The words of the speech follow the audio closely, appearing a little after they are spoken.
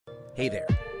Hey there,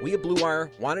 we at Blue Wire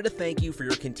wanted to thank you for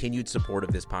your continued support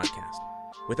of this podcast.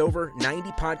 With over 90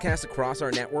 podcasts across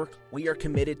our network, we are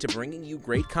committed to bringing you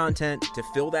great content to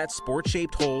fill that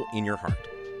sports-shaped hole in your heart.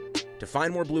 To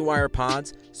find more Blue Wire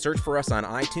pods, search for us on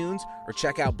iTunes or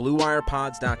check out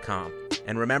BlueWirePods.com.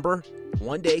 And remember,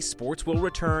 one day sports will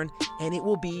return and it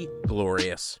will be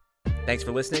glorious. Thanks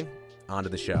for listening. On to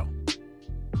the show.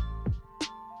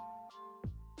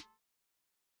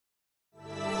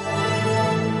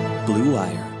 Blue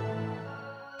Wire.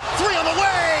 Three on the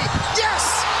way.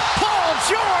 Yes! Paul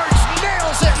George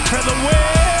nails it for the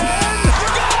win. You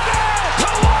got it!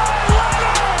 Kawhi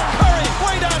Leonard! Curry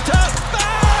way downtown.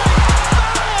 Bang!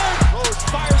 Bang! Rose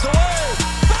fires away.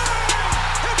 Bang!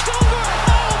 It's over.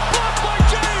 Oh, blocked by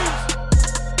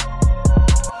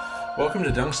James. Welcome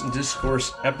to Dunks and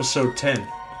Discourse, episode 10.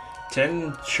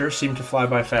 10 sure seemed to fly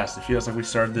by fast. It feels like we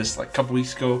started this like a couple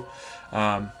weeks ago.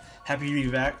 Happy to be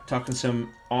back, talking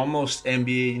some almost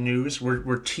NBA news.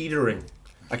 We're teetering.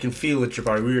 I can feel it,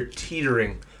 Jabari. We are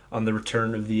teetering on the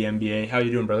return of the NBA. How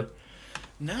you doing, brother?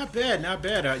 Not bad, not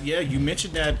bad. Yeah, you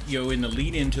mentioned that in the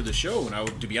lead into the show,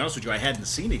 and to be honest with you, I hadn't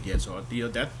seen it yet. So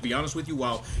to be honest with you,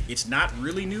 while it's not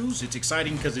really news, it's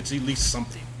exciting because it's at least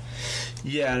something.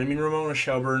 Yeah, I mean, Ramona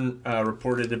Shelburne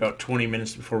reported about 20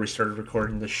 minutes before we started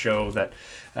recording the show that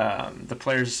the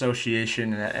Players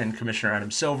Association and Commissioner Adam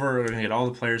Silver are going to get all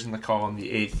the players in the call on the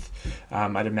 8th.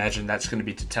 I'd imagine that's going to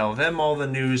be to tell them all the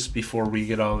news before we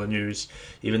get all the news,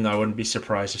 even though I wouldn't be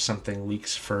surprised if something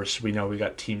leaks first. We know we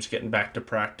got teams getting back to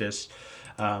practice.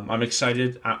 I'm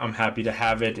excited. I'm happy to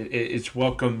have it. It's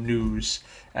welcome news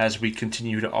as we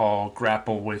continue to all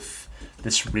grapple with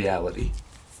this reality.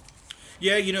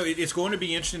 Yeah, it's going to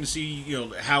be interesting to see,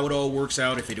 how it all works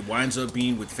out. If it winds up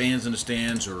being with fans in the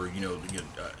stands, or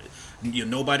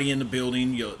nobody in the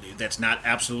building, that's not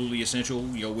absolutely essential.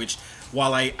 Which,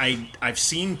 while I've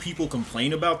seen people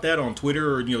complain about that on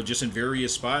Twitter or just in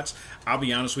various spots, I'll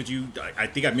be honest with you. I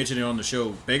think I mentioned it on the show.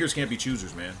 Beggars can't be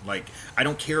choosers, man. Like, I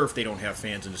don't care if they don't have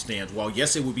fans in the stands. While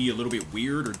yes, it would be a little bit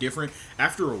weird or different.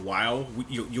 After a while,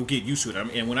 you'll get used to it.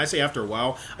 And when I say after a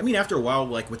while, I mean after a while,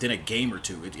 like within a game or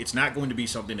two. It's not going to be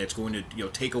something that's going to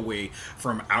take away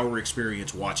from our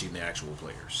experience watching the actual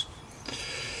players.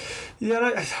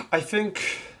 Yeah, I think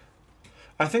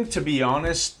to be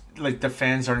honest, like the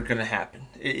fans aren't going to happen.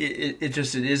 It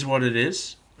is what it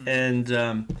is, and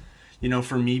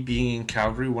for me being in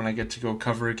Calgary, when I get to go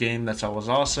cover a game, that's always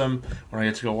awesome. When I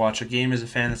get to go watch a game as a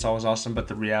fan, it's always awesome. But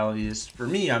the reality is, for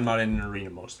me, I'm not in an arena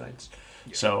most nights.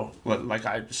 Yeah. So, like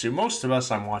I assume most of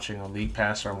us, I'm watching on League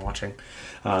Pass or I'm watching,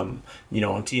 on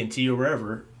TNT or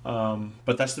wherever.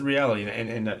 But that's the reality,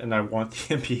 and I want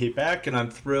the NBA back, and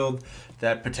I'm thrilled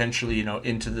that potentially,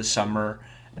 into the summer,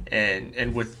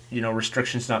 and with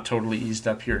restrictions not totally eased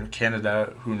up here in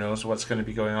Canada, who knows what's going to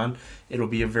be going on. It'll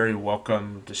be a very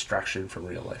welcome distraction from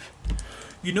real life.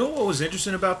 What was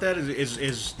interesting about that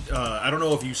is I don't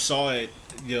know if you saw it.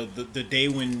 The day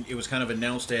when it was kind of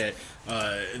announced that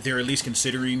they're at least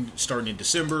considering starting in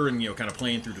December and kind of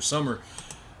playing through the summer.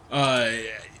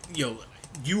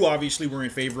 You obviously were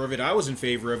in favor of it. I was in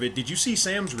favor of it. Did you see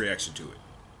Sam's reaction to it?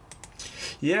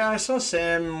 Yeah, I saw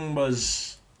Sam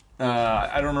was.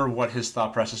 I don't remember what his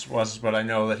thought process was, but I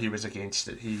know that he was against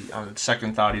it. He, on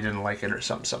second thought, he didn't like it or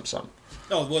something.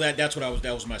 Oh well, that's what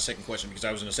that was my second question, because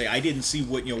I was going to say I didn't see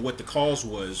what what the cause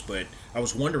was, but I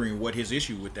was wondering what his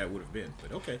issue with that would have been.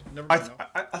 But okay, never mind.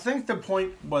 I think the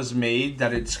point was made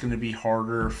that it's going to be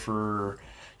harder for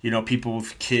people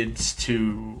with kids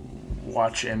to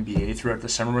watch NBA throughout the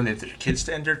summer when they have their kids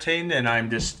to entertain,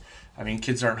 and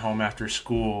kids aren't home after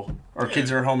school, or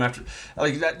kids are home after,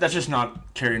 like that. That's just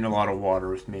not carrying a lot of water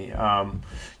with me.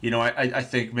 I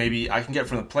think maybe I can get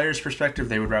from the players' perspective,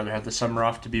 they would rather have the summer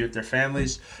off to be with their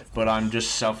families, but I'm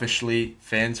just selfishly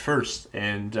fans first.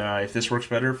 And if this works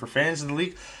better for fans in the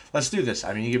league, let's do this.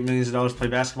 I mean, you get millions of dollars to play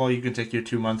basketball, you can take your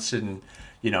 2 months in,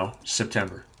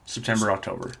 September,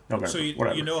 October, November, so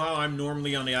whatever. You know how I'm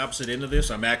normally on the opposite end of this?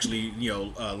 I'm actually,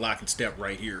 lock and step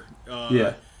right here.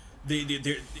 Yeah.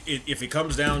 If it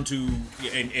comes down to,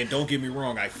 and don't get me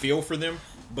wrong, I feel for them,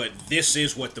 but this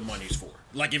is what the money's for.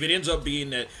 Like, if it ends up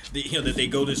being that that they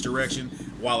go this direction,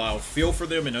 while I'll feel for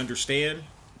them and understand,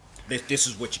 this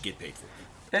is what you get paid for.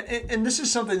 And this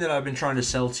is something that I've been trying to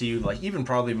sell to you, like even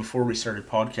probably before we started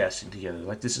podcasting together.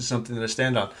 Like, this is something that I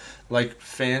stand on. Like,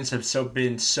 fans have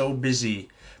been so busy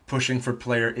pushing for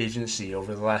player agency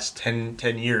over the last 10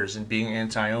 years and being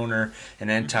anti-owner and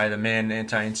anti-the man,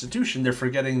 anti-institution, they're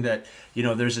forgetting that,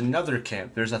 there's another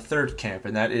camp. There's a third camp,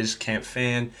 and that is camp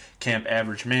fan, camp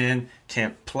average man,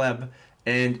 camp pleb.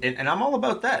 And I'm all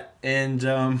about that. And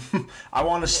I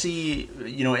want to see,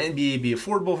 NBA be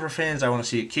affordable for fans. I want to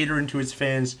see it catering to its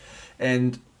fans.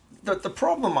 And the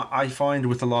problem I find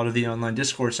with a lot of the online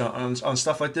discourse on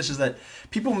stuff like this is that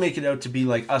people make it out to be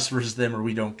like us versus them, or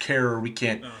we don't care, or we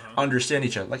can't understand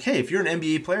each other. Like, hey, if you're an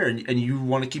NBA player and you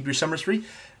want to keep your summers free,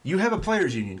 you have a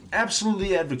players union.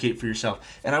 Absolutely advocate for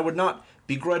yourself. And I would not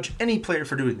begrudge any player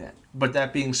for doing that. But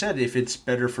that being said, if it's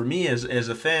better for me as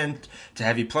a fan to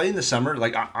have you play in the summer,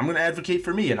 like, I'm going to advocate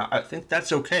for me, and I think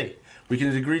that's okay. We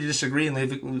can agree to disagree and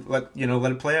let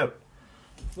it play out.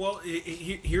 Well,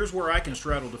 here's where I can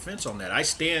straddle the fence on that. I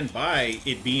stand by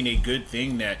it being a good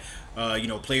thing that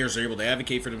players are able to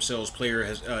advocate for themselves. Player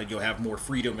has have more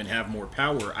freedom and have more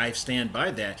power. I stand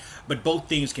by that. But both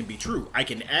things can be true. I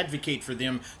can advocate for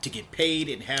them to get paid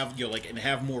and have and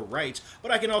have more rights.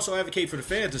 But I can also advocate for the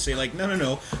fans to say, like,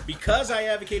 no. Because I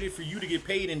advocated for you to get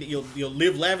paid and you'll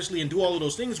live lavishly and do all of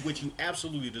those things, which you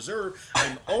absolutely deserve,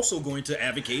 I'm also going to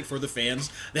advocate for the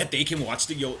fans that they can watch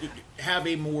have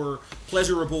a more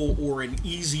pleasurable or an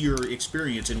easier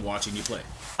experience in watching you play.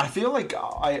 I feel like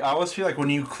I always feel like when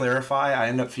you clarify, I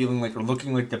end up feeling like or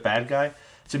looking like the bad guy.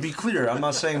 To be clear, I'm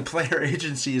not saying player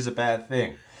agency is a bad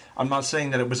thing. I'm not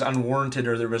saying that it was unwarranted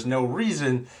or there was no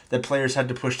reason that players had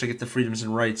to push to get the freedoms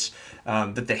and rights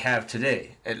that they have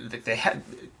today.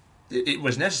 It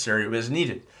was necessary. It was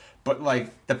needed. But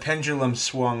like the pendulum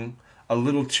swung a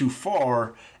little too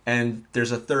far, and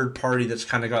there's a third party that's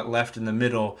kind of got left in the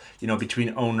middle,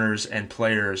 between owners and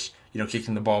players,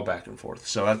 kicking the ball back and forth.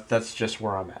 So that's just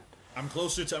where I'm at. I'm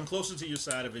closer to your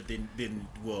side of it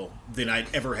than I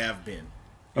ever have been.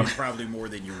 It's probably more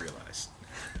than you realize.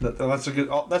 That's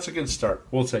a good start.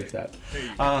 We'll take that.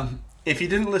 If you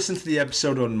didn't listen to the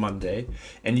episode on Monday,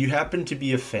 and you happen to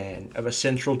be a fan of a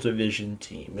Central Division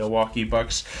team, Milwaukee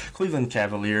Bucks, Cleveland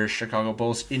Cavaliers, Chicago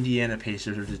Bulls, Indiana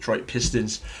Pacers, or Detroit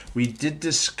Pistons, we did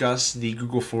discuss the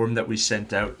Google form that we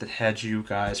sent out that had you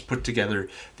guys put together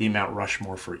the Mount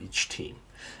Rushmore for each team.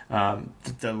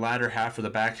 The latter half or the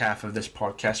back half of this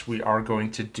podcast, we are going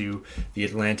to do the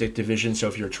Atlantic Division. So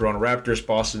if you're Toronto Raptors,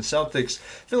 Boston Celtics,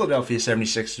 Philadelphia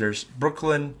 76ers,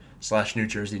 Brooklyn/New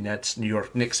Jersey Nets, New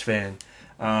York Knicks fan,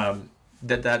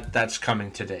 that's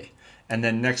coming today. And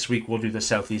then next week we'll do the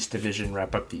Southeast Division,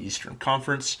 wrap up the Eastern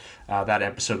Conference. That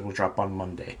episode will drop on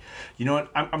Monday. You know what?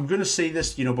 I'm going to say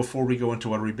this, before we go into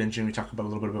what are we binging, we talk about a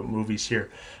little bit about movies here.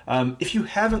 If you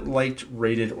haven't liked,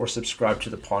 rated, or subscribed to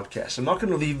the podcast, I'm not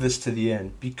going to leave this to the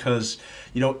end because,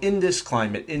 in this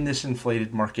climate, in this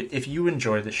inflated market, if you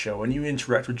enjoy the show and you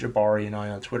interact with Jabari and I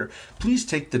on Twitter, please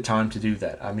take the time to do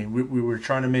that. I mean, we were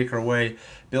trying to make our way,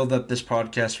 build up this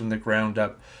podcast from the ground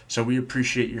up, so we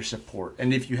appreciate your support.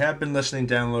 And if you have been listening,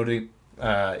 downloading,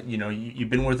 you've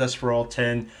been with us for all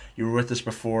 10, you were with us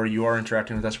before, you are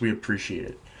interacting with us, we appreciate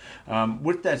it.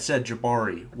 With that said,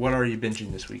 Jabari, what are you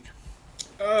binging this week?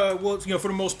 Well, for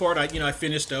the most part, I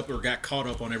finished up or got caught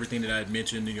up on everything that I had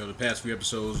mentioned, the past few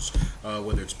episodes,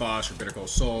 whether it's Bosch or Better Call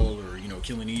Saul or,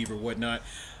 Killing Eve or whatnot.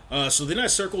 So then I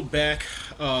circled back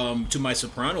to my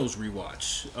Sopranos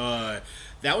rewatch.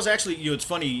 That was actually, it's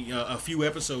funny, a few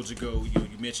episodes ago,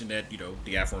 you mentioned that,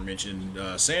 the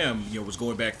aforementioned Sam, was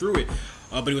going back through it.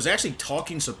 But it was actually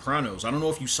Talking Sopranos. I don't know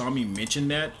if you saw me mention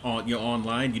that on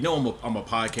online. I'm a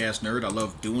podcast nerd. I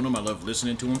love doing them. I love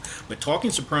listening to them. But Talking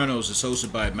Sopranos is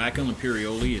hosted by Michael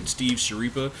Imperioli and Steve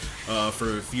Schirripa.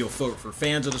 For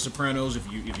fans of The Sopranos,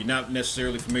 if you're not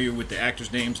necessarily familiar with the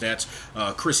actors' names, that's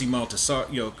Chrissy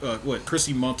Montessori,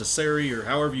 or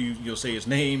however you'll say his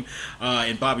name,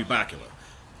 and Bobby Bacula.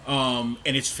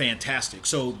 And it's fantastic.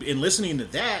 So in listening to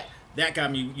that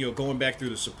got me, going back through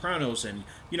The Sopranos, and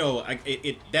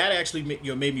that actually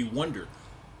made me wonder,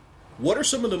 what are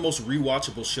some of the most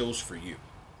rewatchable shows for you?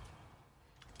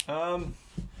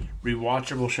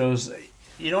 Rewatchable shows.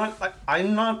 You know what?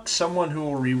 I'm not someone who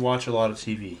will rewatch a lot of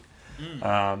TV.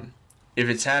 If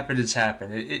it's happened, it's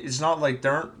happened. It's not like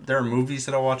there are movies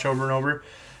that I watch over and over.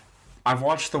 I've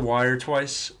watched The Wire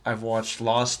twice. I've watched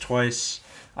Lost twice.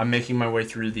 I'm making my way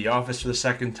through The Office for the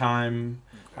second time.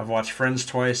 I've watched Friends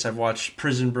twice. I've watched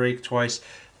Prison Break twice.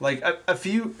 Like a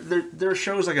few, there are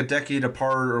shows like a decade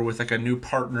apart or with like a new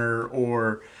partner,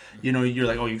 or you're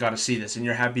like, oh, you got to see this, and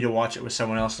you're happy to watch it with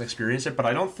someone else and experience it. But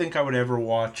I don't think I would ever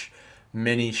watch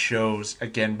many shows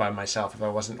again by myself if I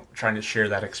wasn't trying to share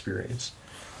that experience.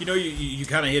 You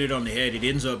kind of hit it on the head. It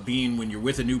ends up being when you're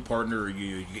with a new partner, or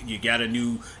you got a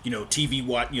new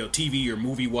TV or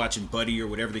movie watching buddy or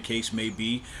whatever the case may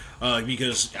be.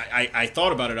 Because I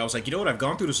thought about it, I was like, you know what? I've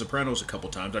gone through The Sopranos a couple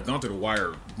times. I've gone through The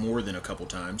Wire more than a couple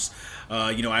times.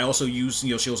 I also use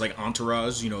shows like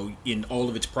Entourage, in all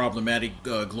of its problematic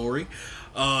glory.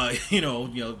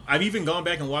 I've even gone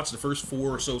back and watched the first 4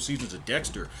 or so seasons of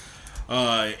Dexter.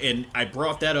 And I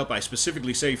brought that up. I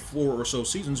specifically say 4 or so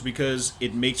seasons because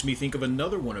it makes me think of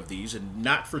another one of these, and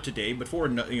not for today, but for a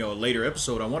later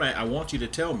episode. I want you to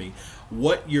tell me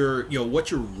what your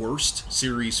worst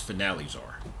series finales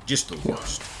are. Just the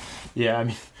worst. Yeah, I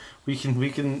mean, we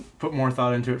can put more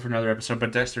thought into it for another episode,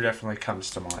 but Dexter definitely comes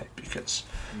to mind because,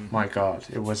 my God,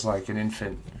 it was like an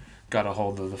infant got a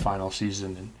hold of the final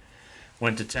season and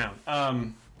went to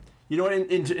town.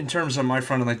 In terms of my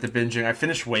front and like the binging, I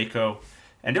finished Waco,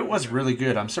 and it was really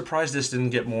good. I'm surprised this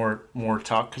didn't get more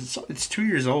talk because it's 2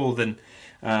 years old, and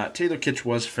Taylor Kitsch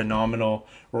was phenomenal.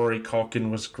 Rory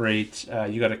Culkin was great.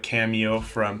 You got a cameo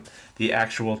from the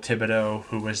actual Thibodeau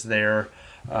who was there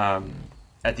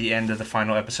at the end of the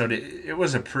final episode. It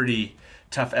was a pretty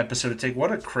tough episode to take.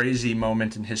 What a crazy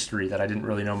moment in history that I didn't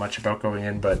really know much about going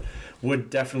in, but would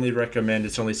definitely recommend.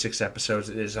 It's only 6 episodes.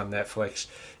 It is on Netflix.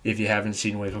 If you haven't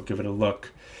seen Waco, give it a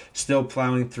look. Still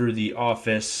plowing through The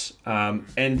Office.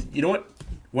 And you know what?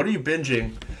 What are you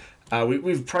binging?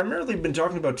 We've primarily been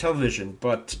talking about television,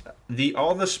 but the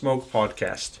All the Smoke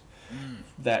podcast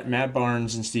that Matt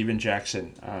Barnes and Steven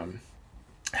Jackson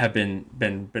have been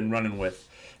running with.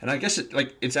 And I guess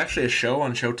it's actually a show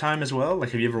on Showtime as well.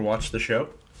 Like, have you ever watched the show?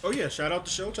 Oh yeah, shout out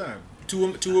to Showtime.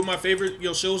 Two of my favorite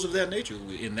shows of that nature.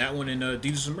 In that one, and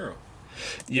Desus and Mero.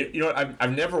 You know what?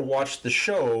 I've never watched the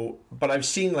show, but I've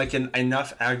seen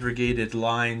enough aggregated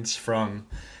lines from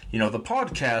the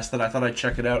podcast that I thought I'd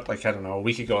check it out. Like, I don't know, a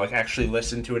week ago. Like, actually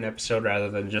listen to an episode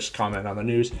rather than just comment on the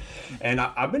news. And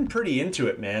I've been pretty into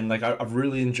it, man. Like, I've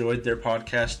really enjoyed their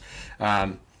podcast.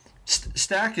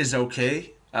 Stack is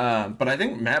okay. But I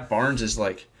think Matt Barnes is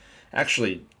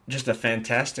actually just a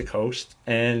fantastic host,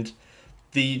 and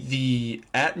the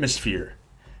atmosphere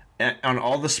on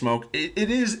All the Smoke. It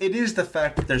is the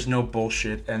fact that there's no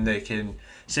bullshit and they can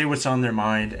say what's on their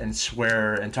mind and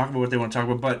swear and talk about what they want to talk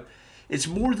about. But it's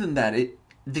more than that.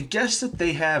 The guests that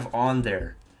they have on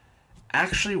there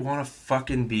actually want to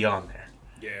fucking be on there.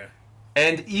 Yeah.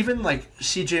 And even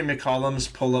CJ McCollum's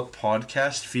Pull Up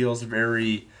podcast feels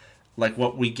very like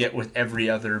what we get with every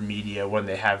other media when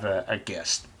they have a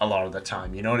guest a lot of the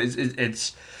time.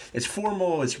 It's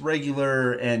formal, it's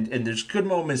regular, and there's good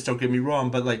moments, don't get me wrong,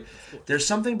 but there's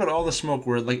something about All the Smoke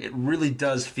where it really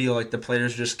does feel like the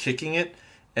players are just kicking it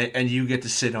and you get to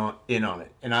sit in on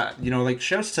it. And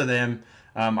shouts to them.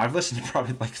 I've listened to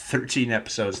probably 13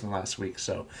 episodes in the last week,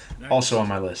 so nice. Also on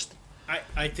my list.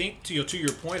 I think to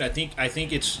your point, I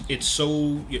think it's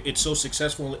so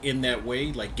successful in that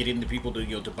way, like getting the people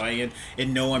to buy in.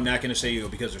 And no, I'm not going to say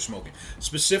because they're smoking,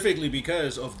 specifically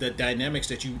because of the dynamics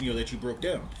that you broke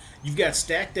down. You've got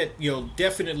Stack that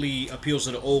definitely appeals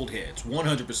to the old heads,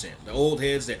 100%. The old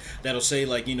heads that'll say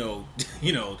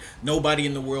nobody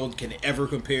in the world can ever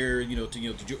compare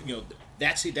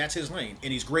that's his lane,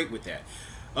 and he's great with that.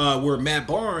 Where Matt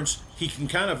Barnes, he can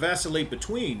kind of vacillate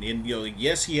between, and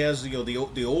yes, he has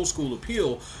the old school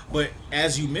appeal, but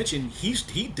as you mentioned,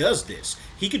 he does this.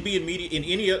 He could be in media in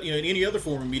any other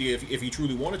form of media if he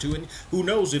truly wanted to, and who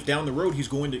knows if down the road he's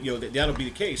going to that'll be the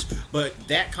case. But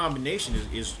that combination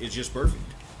is just perfect.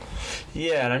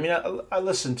 Yeah, and I mean, I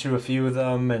listened to a few of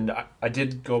them, and I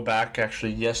did go back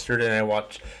actually yesterday, and I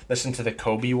listened to the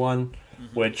Kobe one,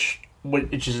 which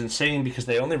is insane because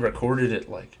they only recorded it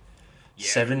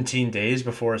 17 days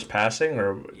before his passing,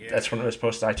 or that's when it was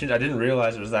posted to iTunes. I didn't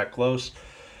realize it was that close.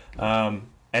 And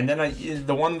then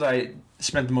the one that I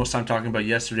spent the most time talking about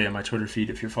yesterday on my Twitter feed,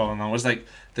 if you're following on, was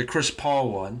the Chris Paul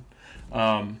one,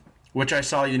 which I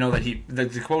saw, that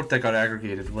the quote that got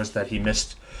aggregated was that he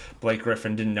missed Blake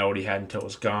Griffin, didn't know what he had until it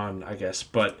was gone, I guess.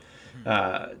 But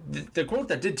the quote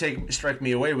that did strike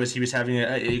me away was he was having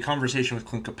a conversation with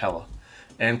Clint Capella.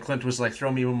 And Clint was like,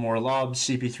 throw me more lobs,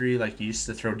 CP3, you used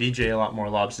to throw DJ a lot more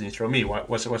lobs than you throw me.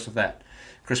 What's with that?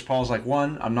 Chris Paul's like,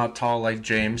 one, I'm not tall like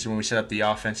James, and when we set up the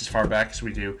offense as far back as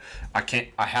we do, I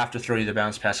have to throw you the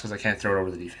bounce pass because I can't throw it over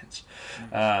the defense.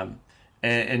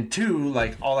 And two,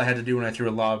 all I had to do when I threw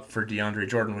a lob for DeAndre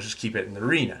Jordan was just keep it in the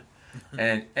arena.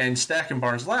 And Stack and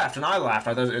Barnes laughed, and I laughed.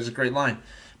 I thought it was a great line.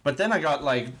 But then I got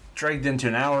like dragged into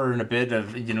an hour and a bit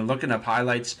of looking up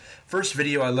highlights. First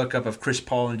video I look up of Chris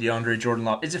Paul and DeAndre Jordan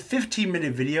Love. It's a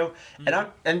 15-minute video,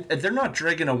 and they're not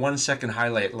dragging a 1-second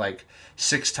highlight like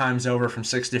 6 times over from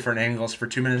 6 different angles for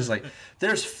 2 minutes. Like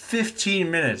there's 15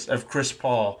 minutes of Chris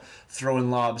Paul throwing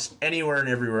lobs anywhere and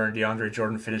everywhere, and DeAndre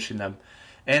Jordan finishing them.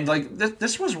 And like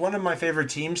this was one of my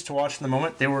favorite teams to watch in the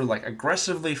moment. They were like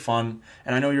aggressively fun,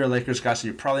 and I know you're a Lakers guy, so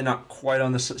you're probably not quite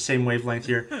on the same wavelength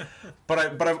here.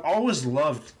 But I've always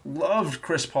loved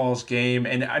Chris Paul's game,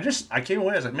 and I came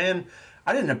away, I was like, man,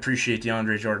 I didn't appreciate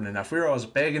DeAndre Jordan enough. We were always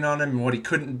bagging on him and what he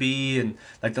couldn't be, and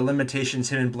like the limitations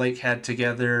him and Blake had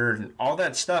together, and all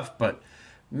that stuff. But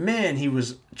man, he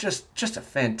was just a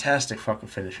fantastic fucking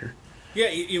finisher. Yeah,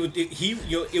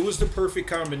 it was the perfect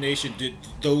combination.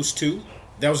 Those two.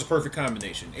 That was a perfect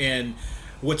combination. And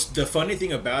what's the funny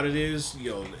thing about it is,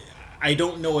 I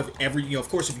don't know if of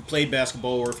course, if you played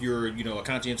basketball or if you're, a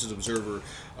conscientious observer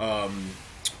of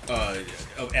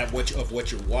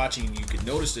what you're watching, you can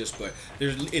notice this. But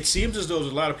it seems as though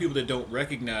there's a lot of people that don't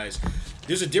recognize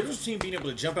there's a difference between being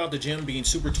able to jump out the gym, being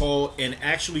super tall, and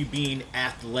actually being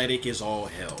athletic as all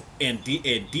hell. And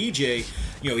DJ,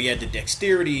 he had the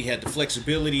dexterity, he had the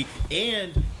flexibility,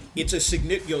 and it's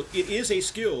it is a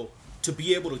skill to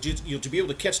be able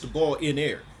to catch the ball in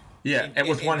air. Yeah, and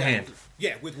with one hand.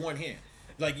 Yeah, with one hand.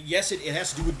 Like, yes, it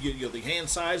has to do with the hand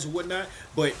size and whatnot,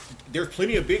 but there's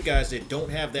plenty of big guys that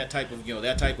don't have that type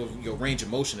of range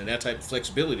of motion and that type of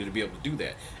flexibility to be able to do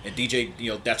that. And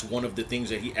DJ, that's one of the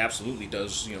things that he absolutely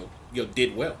does,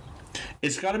 did well.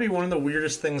 It's got to be one of the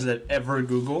weirdest things that ever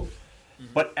Googled.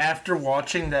 But after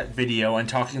watching that video and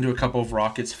talking to a couple of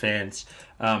Rockets fans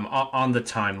on the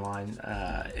timeline,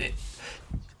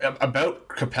 about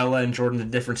Capella and Jordan, the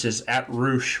differences at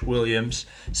Roosh Williams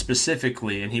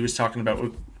specifically, and he was talking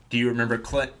about, do you remember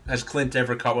has Clint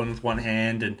ever caught one with one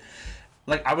hand? And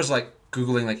like I was like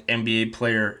Googling like NBA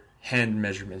player hand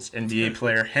measurements, NBA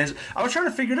player hands. I was trying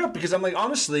to figure it out because I'm like,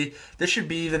 honestly, this should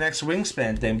be the next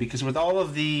wingspan thing, because with all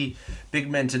of the big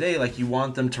men today, like you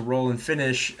want them to roll and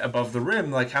finish above the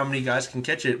rim, like how many guys can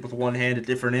catch it with one hand at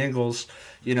different angles,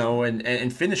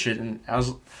 and finish it. And I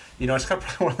was, it's kind of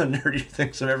probably one of the nerdy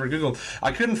things I've ever Googled.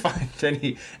 I couldn't find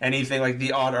anything like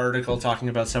the odd article talking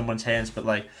about someone's hands, but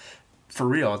like for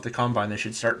real at the combine they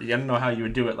should start. I don't know how you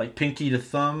would do it, like pinky to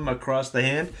thumb across the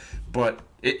hand, but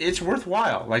it's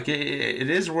worthwhile. Like it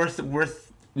is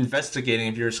worth investigating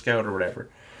if you're a scout or whatever.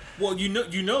 Well,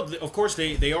 of course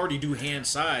they already do hand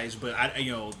size, but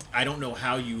I don't know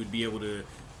how you would be able to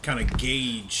kind of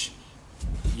gauge,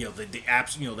 the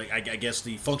apps, I guess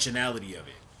the functionality of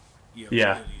it.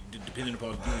 Depending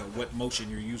upon what motion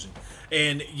you're using.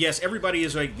 And yes, everybody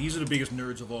is like, these are the biggest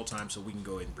nerds of all time, so we can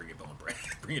go ahead and bring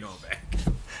it on back.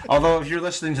 Although if you're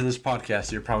listening to this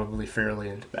podcast, you're probably fairly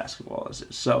into basketball as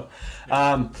is. So,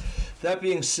 that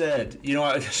being said,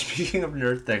 speaking of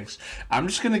nerd things, I'm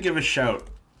just going to give a shout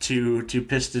to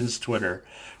Pistons Twitter,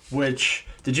 which,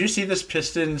 did you see this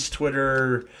Pistons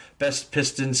Twitter, best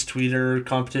Pistons tweeter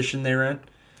competition they ran?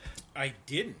 I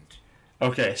didn't.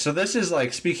 Okay, so this is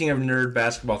like, speaking of nerd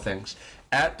basketball things,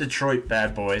 at Detroit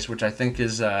Bad Boys, which I think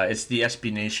is it's the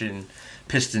SB Nation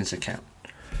Pistons account,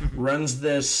 runs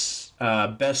this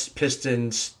best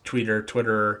Pistons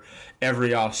Twitter every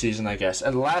offseason, I guess.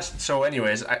 So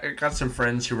anyways, I got some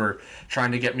friends who were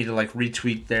trying to get me to like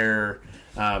retweet their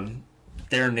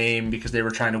name because they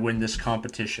were trying to win this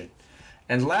competition.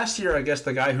 And last year, I guess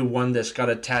the guy who won this got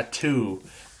a tattoo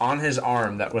on his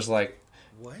arm that was like,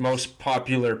 what? Most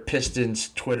popular Pistons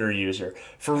Twitter user.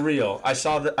 For real. I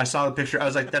saw the picture. I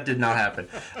was like, that did not happen.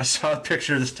 I saw a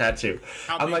picture of this tattoo.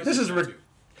 I'm like, this is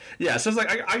yeah, so I was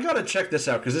like, I gotta check this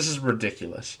out because this is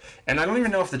ridiculous. And I don't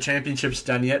even know if the championship's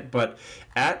done yet, but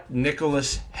at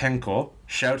Nicholas Henkel,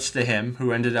 shouts to him,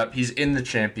 who he's in the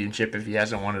championship if he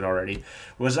hasn't won it already,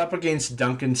 was up against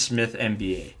Duncan Smith,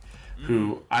 NBA,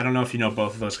 who, I don't know if you know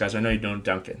both of those guys. I know you know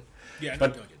Duncan. Yeah, I know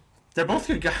Duncan. They're both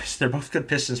good guys. They're both good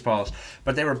Pistons balls.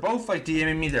 But they were both like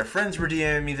DMing me. Their friends were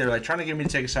DMing me. They're like trying to get me to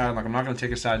take a side. I'm like, I'm not going to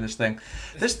take a side in this thing.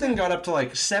 This thing got up to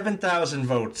like 7,000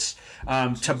 votes.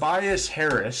 Tobias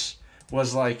Harris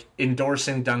was like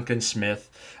endorsing Duncan Smith.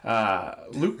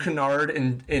 Luke Kennard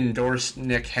endorsed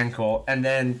Nick Henkel. And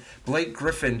then Blake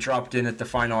Griffin dropped in at the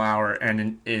final hour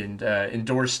and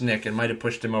endorsed Nick and might have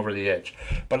pushed him over the edge.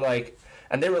 But like...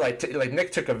 And they were like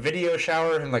Nick took a video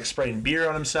shower and like spraying beer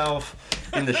on himself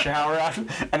in the shower.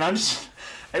 And I'm just,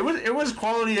 it was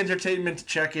quality entertainment to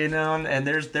check in on. And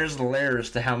there's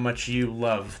layers to how much you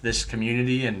love this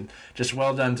community, and just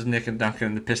well done to Nick and Duncan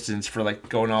and the Pistons for like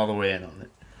going all the way in on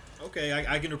it. Okay,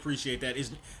 I can appreciate that.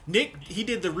 Is Nick? He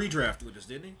did the redraft with us,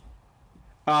 didn't he?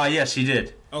 Yes, he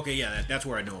did. Okay, yeah, that's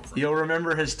where I know him from. You'll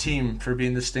remember his team for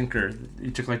being the stinker.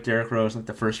 He took like Derrick Rose in like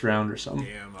the first round or something.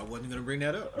 Damn, I wasn't going to bring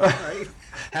that up. All right.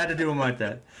 Had to do him like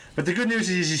that. But the good news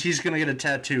is he's going to get a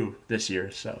tattoo this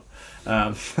year. So,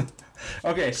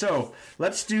 okay, so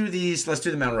let's do these. Let's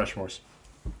do the Mount Rushmores.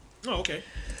 Oh, okay.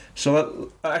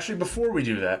 So actually, before we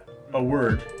do that, a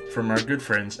word from our good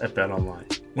friends at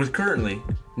BetOnline. With currently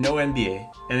no NBA,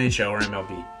 NHL, or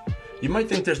MLB, you might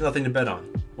think there's nothing to bet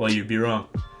on. Well, you'd be wrong.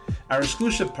 Our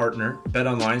exclusive partner,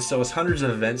 BetOnline, still has hundreds of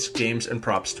events, games, and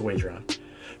props to wager on.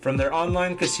 From their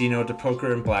online casino to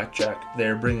poker and blackjack, they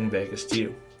are bringing Vegas to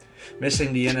you.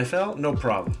 Missing the NFL? No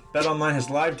problem. BetOnline has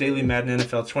live daily Madden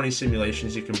NFL 20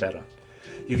 simulations you can bet on.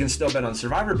 You can still bet on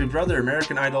Survivor, Big Brother,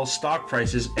 American Idol, stock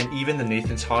prices, and even the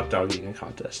Nathan's hot dog eating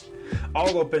contest.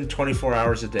 All open 24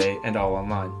 hours a day and all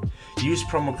online. Use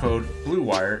promo code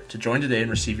BLUEWIRE to join today and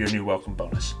receive your new welcome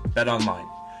bonus. BetOnline,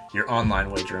 your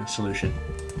online wagering solution.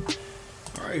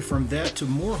 All right, from that to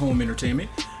more home entertainment.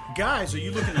 Guys, are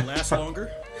you looking to last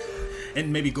longer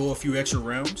and maybe go a few extra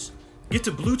rounds? Get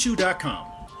to BlueChew.com.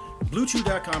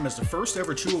 BlueChew.com is the first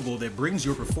ever chewable that brings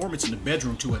your performance in the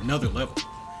bedroom to another level.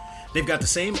 They've got the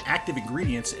same active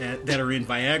ingredients that are in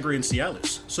Viagra and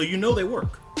Cialis, so you know they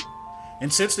work.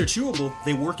 And since they're chewable,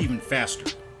 they work even faster.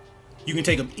 You can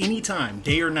take them anytime,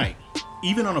 day or night,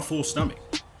 even on a full stomach.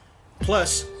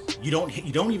 Plus, you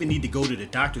don't even need to go to the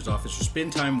doctor's office or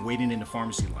spend time waiting in the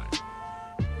pharmacy line.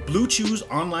 Blue Chew's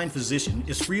online physician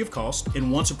is free of cost,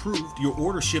 and once approved, your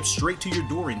order ships straight to your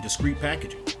door in discreet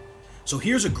packaging. So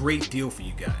here's a great deal for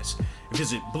you guys.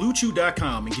 Visit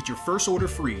BlueChew.com and get your first order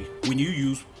free when you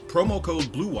use promo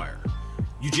code BLUEWIRE.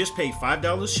 You just pay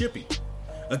 $5 shipping.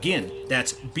 Again,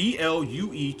 that's BLUEChew.com,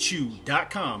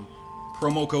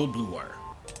 promo code BLUEWIRE.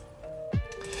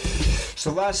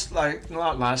 So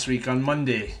not last week, on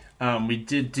Monday, we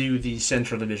did do the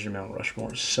Central Division Mount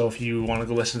Rushmores. So if you want to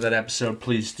go listen to that episode,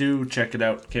 please do. Check it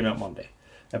out. Came out Monday.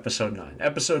 Episode 9.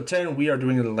 Episode 10, we are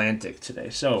doing Atlantic today.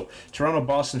 So, Toronto,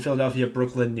 Boston, Philadelphia,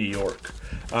 Brooklyn, New York.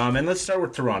 And let's start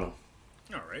with Toronto.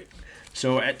 All right.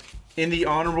 So, in the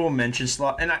honorable mention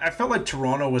slot, and I felt like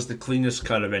Toronto was the cleanest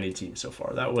cut of any team so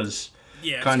far. That was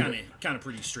kind of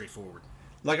pretty straightforward.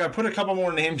 Like, I put a couple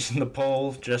more names in the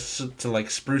poll just to like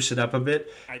spruce it up a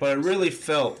bit, but it really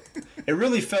felt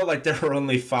like there were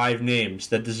only 5 names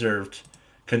that deserved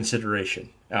consideration.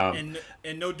 And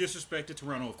no disrespect to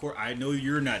Toronto, of course. I know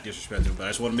you're not disrespecting, but I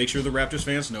just want to make sure the Raptors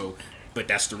fans know. But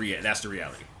that's the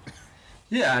reality.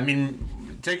 Yeah, I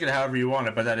mean, take it however you want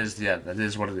it, but that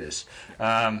is what it is.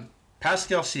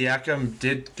 Pascal Siakam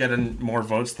did get more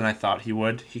votes than I thought he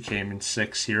would. He came in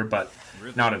 6th here, but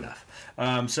really? Not enough.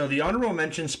 So the honorable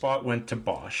mention spot went to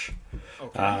Bosch,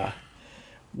 okay.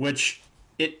 Which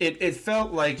it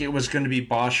felt like it was going to be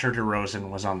Bosch or DeRozan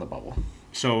was on the bubble.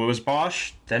 So it was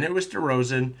Bosch, then it was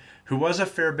DeRozan, who was a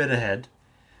fair bit ahead,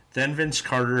 then Vince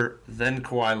Carter, then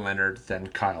Kawhi Leonard, then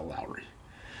Kyle Lowry.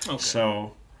 Okay.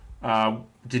 So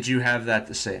did you have that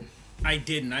the same? I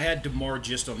didn't. I had DeMar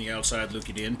just on the outside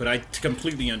looking in, but I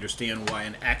completely understand why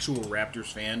an actual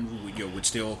Raptors fan would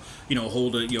still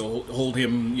hold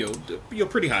him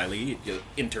pretty highly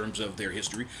in terms of their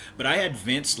history. But I had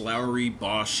Vince, Lowry,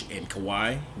 Bosch, and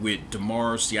Kawhi with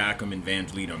DeMar, Siakam, and Van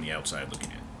Vliet on the outside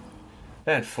looking in.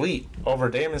 Van Vliet over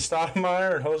Damon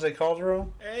Stoudemire and Jose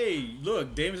Calderon? Hey,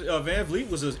 look, Van Vliet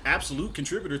was an absolute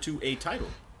contributor to a title.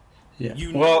 Yeah.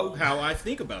 You know how I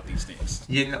think about these things.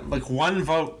 Like one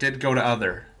vote did go to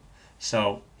other.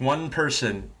 So one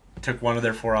person took one of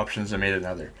their 4 options and made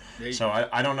another. So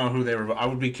I don't know who they were. I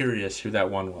would be curious who that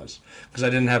one was. Because I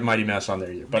didn't have Mighty Mouse on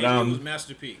there either. But maybe it was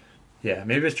Master P. Yeah,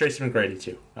 maybe it's Tracy McGrady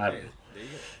too. I don't know.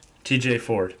 TJ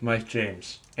Ford, Mike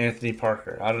James, Anthony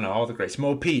Parker. I don't know, all the greats.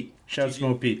 Mo Pete. Shout out to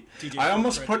Mo Pete. I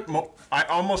almost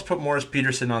put Morris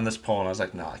Peterson on this poll, and I was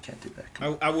like, no, I can't do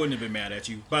that. I wouldn't have been mad at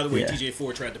you. By the way, TJ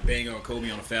Ford tried to bang on Kobe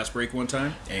on a fast break one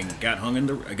time and got hung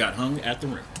at the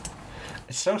rim.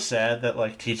 It's so sad that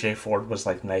like TJ Ford was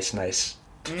like nice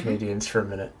to Canadians for a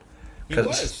minute. He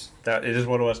was. It is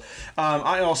what it was.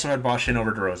 I also had Bosch in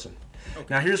over DeRozan. Okay.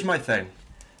 Now here's my thing.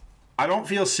 I don't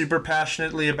feel super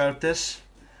passionately about this.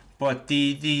 But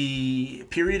the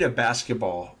period of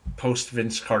basketball post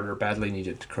Vince Carter badly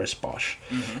needed Chris Bosh,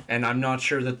 and I'm not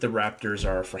sure that the Raptors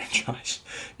are a franchise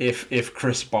if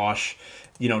Chris Bosh,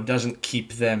 doesn't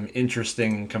keep them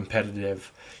interesting and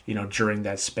competitive, during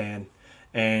that span.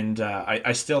 And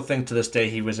I still think to this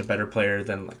day he was a better player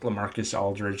than like LaMarcus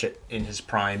Aldridge in his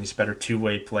prime. He's a better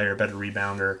two-way player, better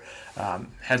rebounder,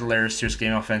 had layers to his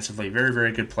game offensively. Very,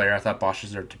 very good player. I thought Bosh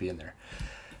deserved to be in there.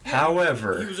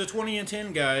 However, he was a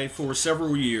 2010 guy for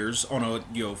several years on a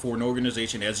for an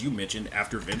organization, as you mentioned,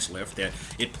 after Vince left, that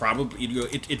it probably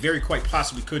it very quite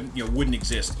possibly wouldn't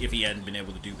exist if he hadn't been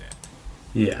able to do that.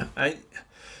 Yeah,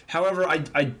 however,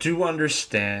 I do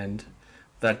understand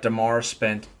that DeMar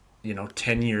spent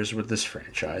 10 years with this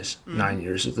franchise, 9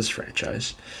 years with this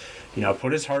franchise,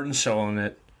 put his heart and soul in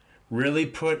it, really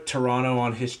put Toronto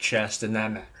on his chest, and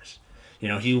that matters.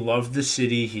 He loved the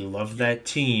city, he loved that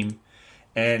team.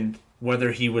 And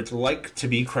whether he would like to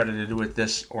be credited with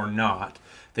this or not,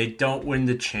 they don't win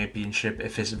the championship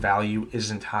if his value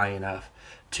isn't high enough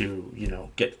to,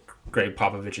 get Greg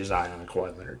Popovich's eye on a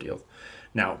Kawhi Leonard deal.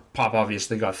 Now, Pop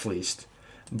obviously got fleeced,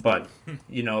 but,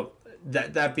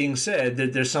 that being said,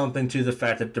 there's something to the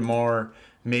fact that DeMar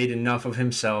made enough of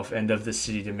himself and of the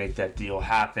city to make that deal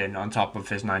happen on top of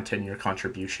his 9-10-year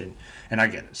contribution. And I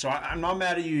get it. So I'm not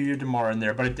mad at you, DeMar, in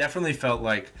there, but it definitely felt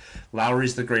like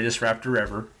Lowry's the greatest Raptor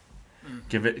ever,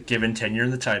 given tenure in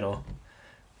the title,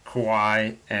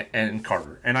 Kawhi, and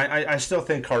Carter. And I still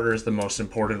think Carter is the most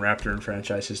important Raptor in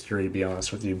franchise history, to be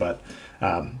honest with you, but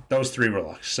those three were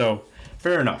locks. So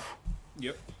fair enough.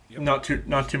 Yep. Not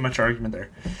too much argument there.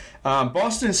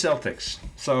 Boston Celtics.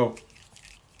 So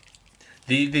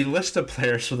the list of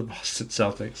players for the Boston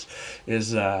Celtics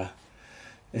is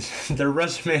their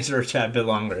resumes are a tad bit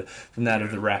longer than that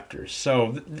of the Raptors.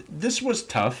 So this was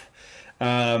tough.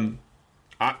 I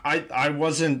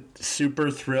wasn't super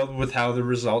thrilled with how the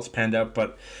results panned out,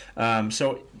 but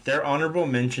so their honorable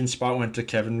mention spot went to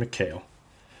Kevin McHale.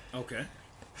 Okay.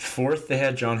 Fourth, they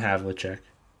had John Havlicek.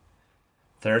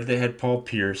 Third, they had Paul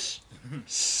Pierce.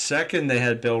 Second, they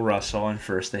had Bill Russell. And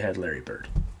first, they had Larry Bird.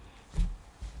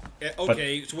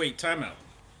 Okay, so wait, time out.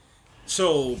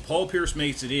 So, Paul Pierce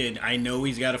makes it in. I know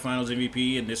he's got a Finals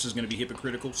MVP, and this is going to be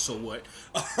hypocritical, so what?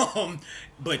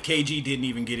 But KG didn't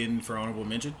even get in for honorable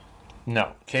mention?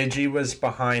 No. KG was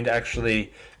behind,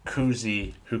 actually,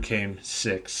 Kuzi, who came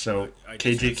sixth. So,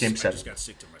 KG came seventh. I just got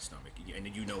sick to my stomach,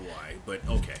 and you know why. But,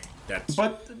 okay, that's...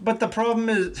 But the problem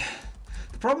is...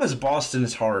 The problem is Boston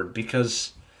is hard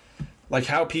because, like,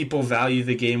 how people value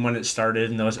the game when it started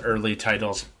in those early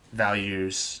titles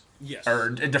values... Yes.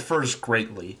 Or it differs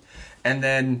greatly. And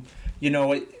then,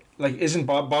 isn't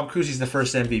Bob Cousy's the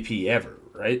first MVP ever,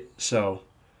 right? So,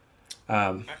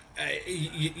 people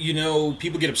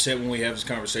get upset when we have this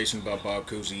conversation about Bob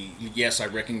Cousy. Yes, I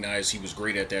recognize he was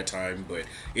great at that time, but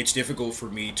it's difficult for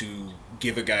me to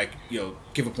give a guy,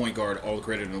 give a point guard all the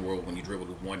credit in the world when he dribbled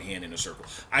with one hand in a circle.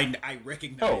 I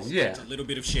recognize it's a little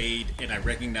bit of shade, and I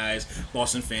recognize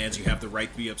Boston fans, you have the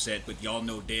right to be upset, but y'all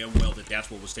know damn well that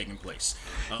that's what was taking place.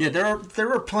 There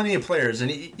were plenty of players, and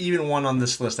even one on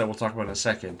this list that we'll talk about in a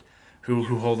second,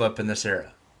 who hold up in this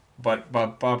era. But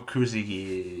Bob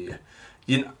Cousy...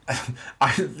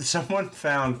 someone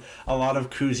found a lot of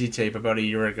Kuzi tape about a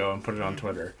year ago and put it on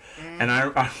Twitter. And I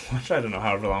watched, I don't know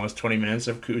however long it was, 20 minutes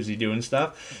of Kuzi doing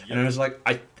stuff. Yep. And I was like,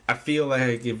 I feel like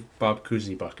I give Bob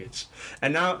Cousy buckets.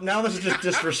 And now this is just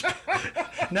disrespect.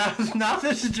 now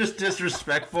this is just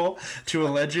disrespectful to a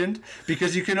legend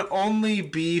because you can only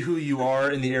be who you are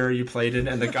in the era you played in.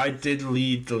 And the guy did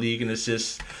lead the league in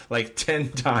assists like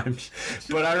 10 times.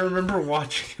 But I remember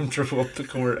watching him dribble up the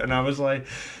court, and I was like,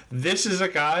 this is a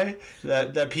guy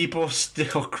that people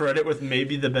still credit with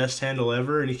maybe the best handle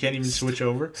ever, and he can't even switch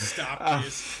over. Stop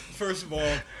this. First of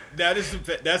all, that's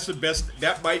the best.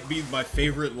 That might be my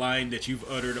favorite line that you've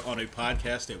uttered on a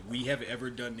podcast that we have ever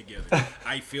done together.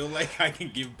 I feel like I can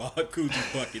give Bob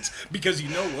Cousy buckets because you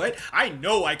know what? I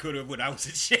know I could have when I was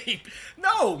in shape.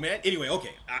 No, man. Anyway,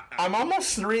 okay. I'm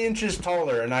almost 3 inches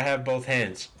taller, and I have both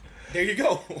hands. There you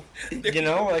go.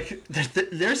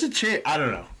 There's a chance. I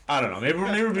don't know. Maybe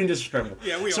we're being disrespectful.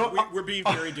 Yeah, we are. We're being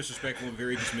very disrespectful and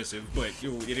very dismissive, but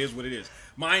it is what it is.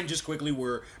 Mine just quickly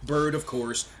were Bird, of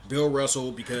course, Bill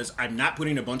Russell, because I'm not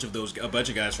putting a bunch of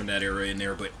guys from that era in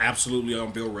there, but absolutely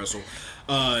on Bill Russell.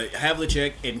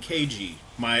 Havlicek and KG.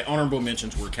 My honorable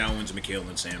mentions were Cowens, McHale,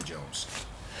 and Sam Jones.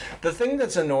 The thing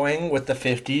that's annoying with the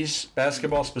 50s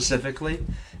basketball specifically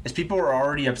is people are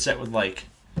already upset with, like,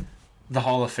 the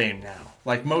Hall of Fame now.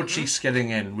 Like, Mo Cheeks getting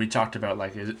in, we talked about,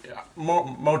 like,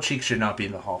 Mo Cheeks should not be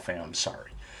in the Hall of Fame, I'm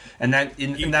sorry. And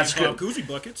that's good. Cousy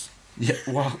buckets. Yeah,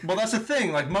 well, that's the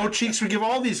thing. Like, Mo Cheeks would give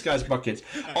all these guys buckets.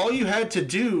 All you had to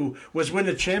do was win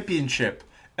a championship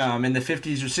in the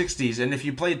 50s or 60s, and if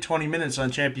you played 20 minutes on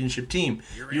a championship team,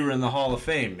 you were in the Hall of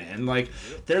Fame, man. Like,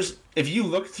 if you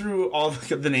look through all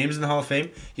the names in the Hall of Fame,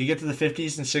 you get to the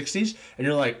 50s and 60s, and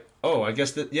you're like, oh, I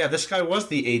guess this guy was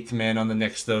the 8th man on the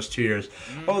Knicks those 2 years.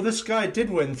 Oh, this guy did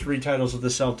win 3 titles with the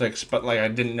Celtics, but, like, I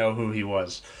didn't know who he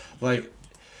was. Like,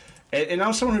 And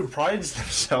I'm someone who prides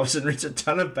themselves and reads a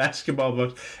ton of basketball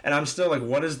books, and I'm still like,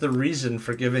 what is the reason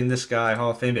for giving this guy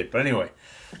Hall of Fame bid? But anyway,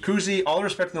 Kuzi, all the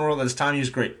respect in the world, at his time he was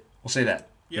great. We'll say that,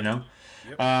 you know?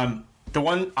 Yep. The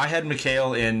one, I had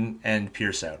McHale in and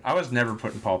Pierce out. I was never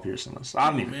putting Paul Pierce in this. I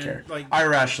don't even care. Like, I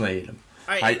irrationally hate him.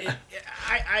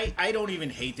 I don't even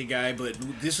hate the guy, but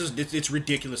it's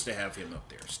ridiculous to have him up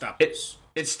there. Stop this.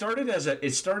 It started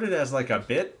as like a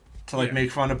bit to like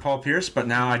make fun of Paul Pierce, but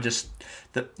now I just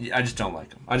don't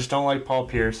like him. I just don't like Paul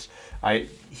Pierce.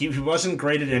 He wasn't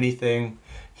great at anything.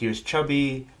 He was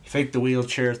chubby. He faked the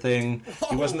wheelchair thing.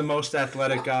 He wasn't the most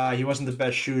athletic guy. He wasn't the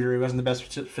best shooter. He wasn't the best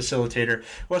facilitator.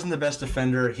 He wasn't the best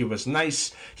defender. He was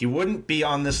nice. He wouldn't be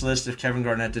on this list if Kevin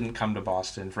Garnett didn't come to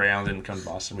Boston. If Ray Allen didn't come to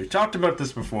Boston. We've talked about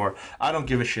this before. I don't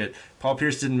give a shit. Paul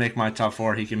Pierce didn't make my top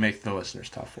 4. He can make the listeners'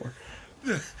 top 4.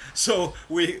 So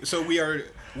we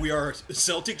are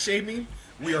Celtic shaming.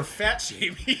 We are fat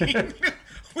shaming.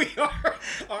 We are.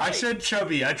 Right. I said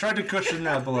chubby. I tried to cushion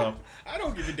that below. I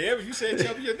don't give a damn if you said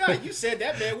chubby or not. You said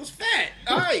that man was fat.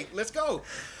 All right, let's go.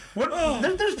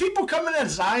 There's people coming at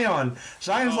Zion.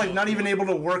 Zion's like not even able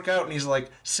to work out, and he's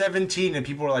like 17, and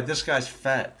people are like, "This guy's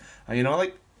fat."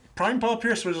 Like prime Paul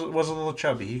Pierce was a little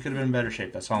chubby. He could have been in better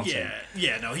shape. That's all I'm saying.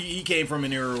 Yeah. No, he came from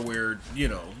an era where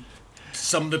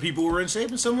some of the people were in shape,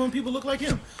 and some of the people look like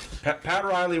him. Pat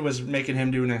Riley was making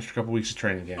him do an extra couple weeks of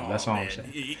training camp. That's all I'm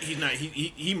saying. He's not.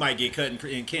 He might get cut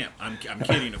in camp. I'm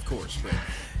kidding, of course, but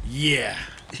yeah.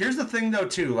 Here's the thing, though,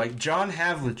 too. Like John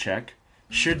Havlicek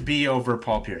should be over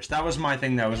Paul Pierce. That was my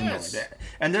thing. That was annoying.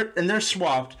 And they're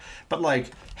swapped. But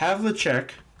like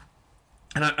Havlicek,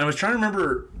 and I was trying to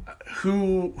remember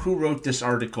who wrote this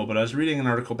article, but I was reading an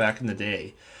article back in the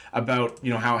day about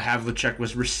how Havlicek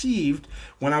was received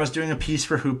when I was doing a piece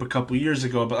for Hoop a couple years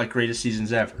ago about like greatest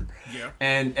seasons ever. Yeah.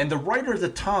 And the writer at the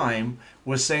time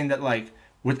was saying that like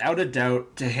without a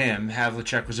doubt to him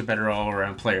Havlicek was a better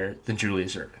all-around player than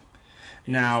Julius Erving.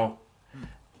 Now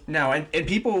and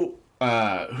people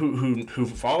who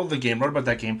followed the game, wrote about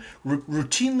that game,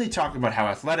 routinely talk about how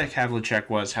athletic Havlicek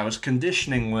was, how his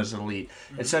conditioning was elite,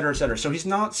 et cetera, et cetera. So he's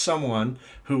not someone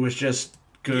who was just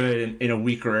good in a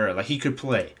weaker era. Like he could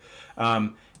play.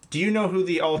 Do you know who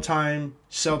the all-time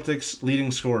Celtics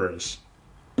leading scorer is?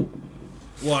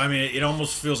 Well, I mean, it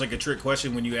almost feels like a trick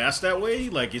question when you ask that way.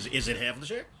 Like, is it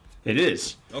Havlicek? It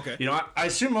is. Okay. I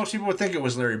assume most people would think it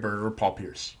was Larry Bird or Paul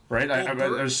Pierce, right?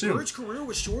 Well, I assume. Bird's career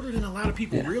was shorter than a lot of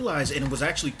people realize, and it was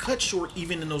actually cut short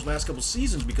even in those last couple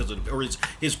seasons or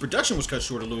his production was cut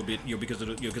short a little bit, because of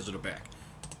the back.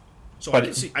 So I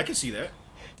can see that.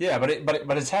 Yeah, but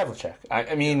it's Havlicek.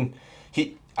 I mean,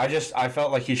 I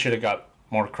felt like he should have got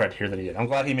more credit here than he did. I'm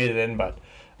glad he made it in, but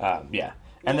yeah.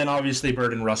 And then obviously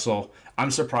Bird and Russell.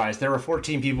 I'm surprised there were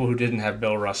 14 people who didn't have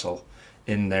Bill Russell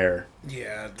in their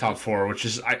top 4, which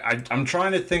is I'm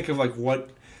trying to think of like what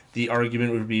the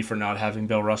argument would be for not having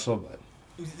Bill Russell, but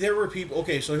there were people.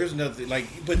 Okay, so here's another thing. Like,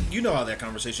 but you know how that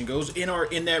conversation goes in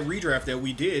that redraft that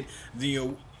we did.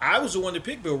 I was the one to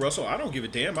pick Bill Russell. I don't give a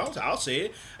damn. I'll say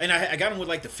it. And I got him with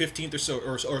like the 15th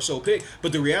or so pick.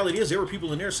 But the reality is there were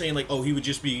people in there saying like, oh, he would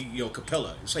just be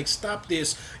Capella. It's like, stop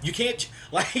this. You can't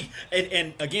like.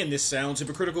 And again, this sounds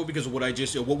hypocritical because of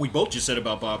what we both just said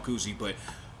about Bob Cousy, but.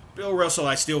 Bill Russell,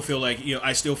 I still feel like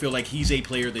he's a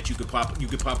player that you could pop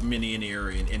him in the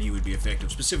area and he would be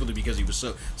effective, specifically because he was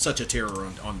such a terror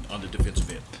on the defensive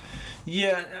end.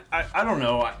 Yeah, I don't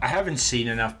know. I haven't seen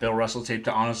enough Bill Russell tape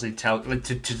to honestly tell, like,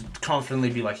 to confidently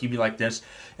be like he'd be like this.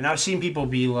 And I've seen people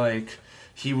be like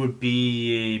he would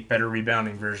be a better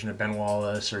rebounding version of Ben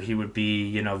Wallace, or he would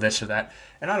be this or that.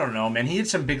 And I don't know, man. He had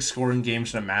some big scoring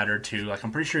games that mattered too. Like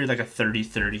I'm pretty sure he had like a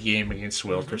 30-30 game against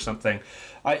Wilt or something.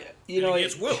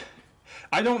 Against Wilt.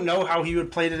 I don't know how he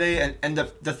would play today, and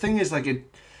the thing is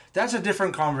like that's a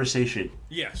different conversation.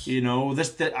 Yes.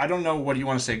 I don't know what you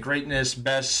want to say. Greatness,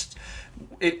 best.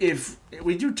 If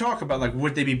we do talk about like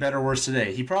would they be better or worse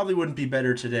today, he probably wouldn't be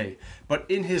better today. But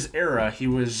in his era, he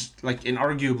was like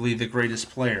inarguably the greatest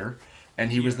player,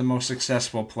 and he was the most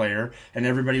successful player, and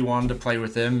everybody wanted to play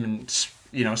with him,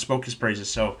 and spoke his praises.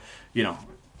 So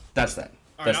that's that.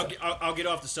 All right, I'll get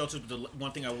off the Celtics, but the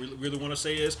one thing I really want to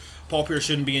say is Paul Pierce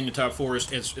shouldn't be in the top 4,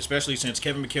 especially since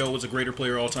Kevin McHale was a greater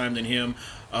player all time than him.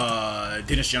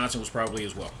 Dennis Johnson was probably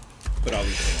as well, but I'll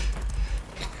leave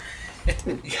it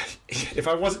alone. If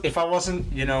I wasn't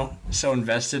so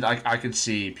invested, I could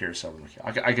see Pierce over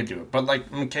McHale. I could do it, but like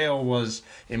McHale was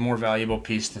a more valuable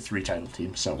piece to 3 title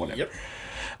teams, so whatever.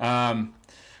 Yep.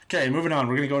 Okay, moving on.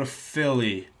 We're gonna go to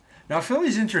Philly. Now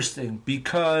Philly's interesting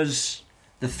because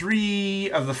the 3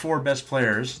 of the 4 best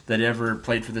players that ever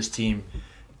played for this team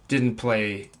didn't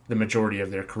play the majority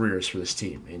of their careers for this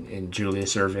team in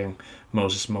Julius Erving,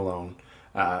 Moses Malone,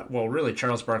 really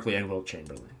Charles Barkley and Wilt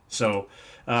Chamberlain. So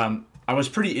I was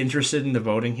pretty interested in the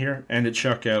voting here, and it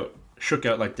shook out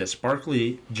like this.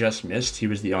 Barkley just missed. He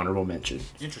was the honorable mention.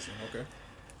 Interesting, okay.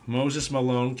 Moses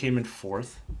Malone came in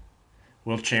 4th.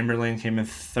 Wilt Chamberlain came in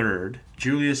 3rd.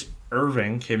 Julius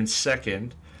Erving came in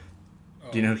 2nd.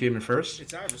 Do you know who came in 1st?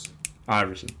 It's Iverson.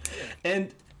 Iverson. Yeah.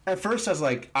 And at first I was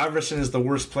like, Iverson is the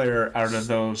worst player out of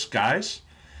those guys.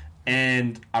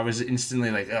 And I was instantly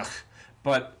like, ugh.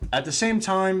 But at the same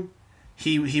time,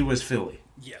 he was Philly.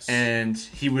 Yes. And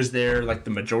he was there like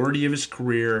the majority of his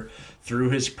career, through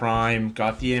his prime,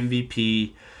 got the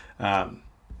MVP.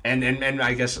 And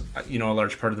I guess, a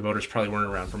large part of the voters probably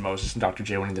weren't around for Moses and Dr.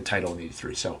 J winning the title in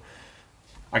 '83. So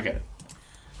I get it.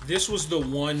 This was the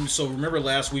one. So remember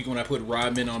last week when I put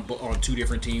Rodman on 2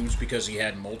 different teams because he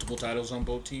had multiple titles on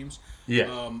both teams?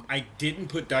 Yeah. I didn't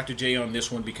put Dr. J on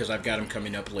this one because I've got him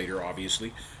coming up later,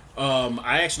 obviously.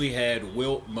 I actually had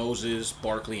Wilt, Moses,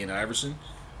 Barkley, and Iverson.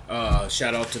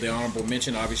 Shout out to the honorable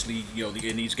mention. Obviously,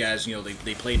 and these guys,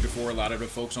 they played before. A lot of the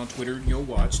folks on Twitter,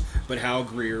 watched. But Hal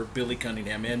Greer, Billy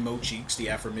Cunningham, and Mo Cheeks, the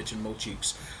aforementioned Mo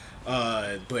Cheeks.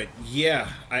 But yeah,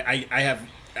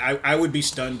 I would be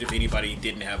stunned if anybody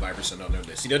didn't have Iverson on their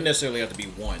list. He doesn't necessarily have to be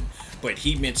one, but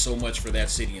he meant so much for that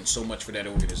city and so much for that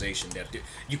organization that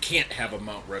you can't have a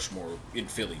Mount Rushmore in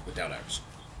Philly without Iverson.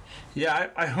 Yeah,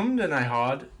 I hummed and I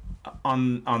hawed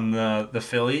on the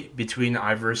Philly between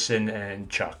Iverson and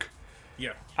Chuck.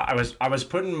 Yeah. I was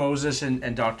putting Moses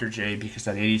and Dr. J because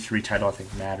that '83 title I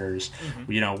think matters.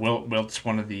 Mm-hmm. Wilt's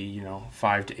one of the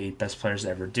 5 to 8 best players to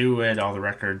ever do it, all the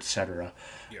records, etc.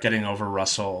 Yeah. Getting over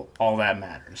Russell, all that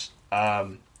matters.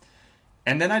 And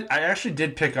then I actually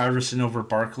did pick Iverson over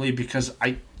Barkley because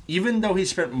even though he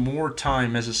spent more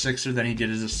time as a Sixer than he did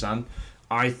as a Sun,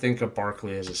 I think of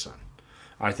Barkley as a Sun.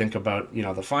 I think about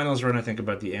the finals run. I think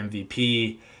about the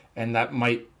MVP, and that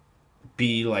might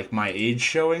be like my age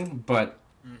showing, but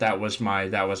that was my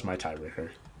tiebreaker.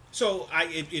 So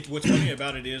what's funny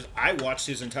about it is I watched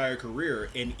his entire career,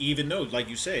 and even though, like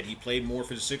you said, he played more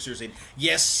for the Sixers, and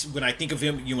yes, when I think of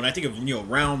him, when I think of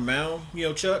round mound,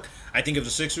 Chuck, I think of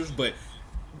the Sixers, but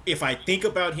if I think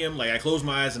about him, like I close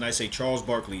my eyes and I say Charles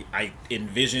Barkley, I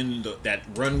envision that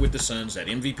run with the Suns, that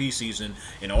MVP season,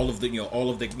 and all of the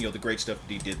the great stuff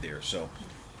that he did there. So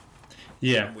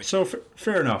yeah, so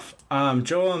fair enough.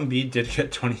 Joel Embiid did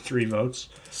get 23 votes.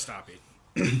 Stop it.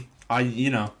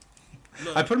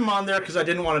 I put him on there because I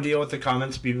didn't want to deal with the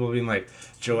comments of people being like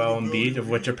Joel Embiid, of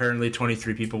which apparently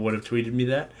 23 people would have tweeted me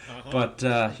that. But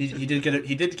he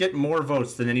did get more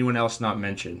votes than anyone else not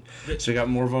mentioned. So he got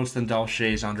more votes than Dolph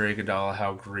Shays, Andre Iguodala,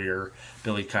 Hal Greer,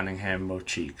 Billy Cunningham, Mo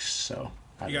Cheeks. So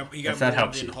he got that more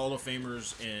helps than you. Hall of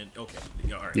Famers and okay,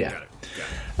 all right, yeah.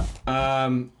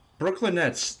 Got it. Brooklyn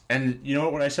Nets, and you know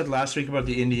what I said last week about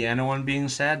the Indiana one being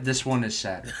sad? This one is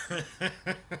sad.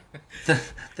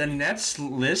 The Nets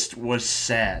list was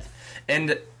sad.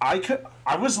 And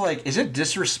I was like, is it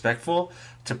disrespectful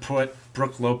to put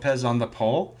Brook Lopez on the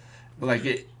poll? Like,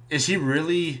 is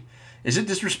it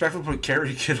disrespectful to put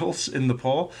Kerry Kittles in the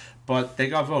poll? But they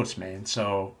got votes, man.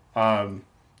 So, the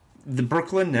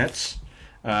Brooklyn Nets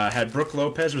had Brook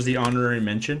Lopez was the honorary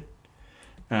mention.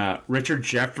 Richard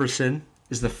Jefferson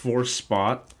is the 4th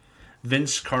spot.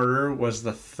 Vince Carter was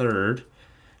the 3rd.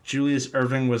 Julius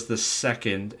Erving was the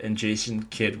 2nd, and Jason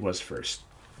Kidd was 1st.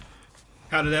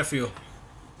 How did that feel?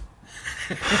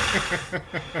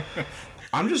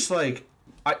 I'm just like,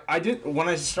 I did when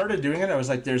I started doing it, I was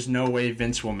like, there's no way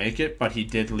Vince will make it, but he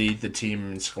did lead the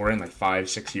team in scoring like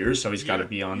 5-6 years, so he's got to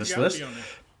be on this list.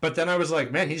 But then I was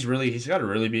like, man, he's got to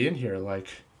really be in here. Like,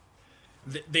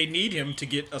 they need him to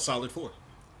get a solid 4.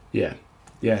 Yeah,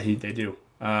 they do.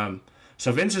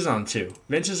 So Vince is on 2.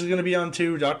 Vince is going to be on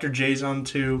 2. Dr. J's on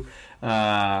 2.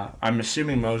 I'm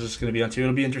assuming Moses is going to be on 2.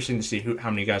 It'll be interesting to see how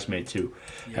many guys made 2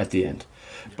 at the end.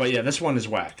 Yeah. But yeah, this one is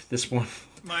whack. This one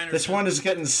is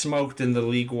getting smoked in the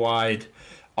league-wide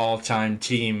all-time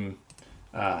team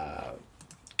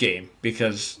game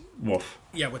because woof.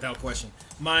 Yeah, without question.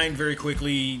 Mine very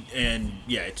quickly, and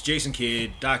yeah, it's Jason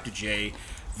Kidd, Dr. J,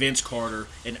 Vince Carter,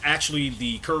 and actually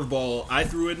the curveball I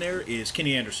threw in there is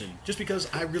Kenny Anderson, just because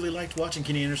I really liked watching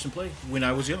Kenny Anderson play when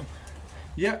I was young.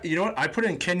 Yeah, you know what? I put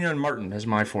in Kenyon Martin as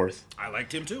my 4th. I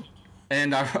liked him too.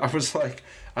 And I was like,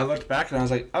 I looked back and I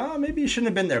was like, maybe he shouldn't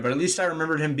have been there, but at least I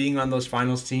remembered him being on those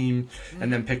finals team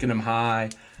and then picking him high.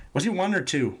 Was he 1 or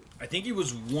 2? I think he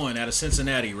was 1 out of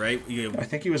Cincinnati, right? Yeah. I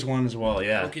think he was 1 as well,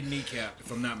 yeah. Broken kneecap,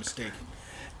 if I'm not mistaken.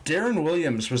 Darren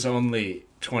Williams was only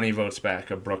 20 votes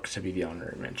back of Brooke to be the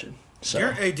honorary mention.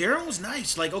 So Darren was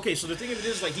nice. Like, okay, so the thing of it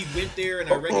is, like, he went there,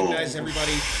 and I recognized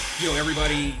everybody,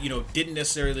 didn't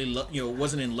necessarily,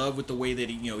 wasn't in love with the way that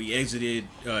he exited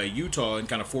Utah and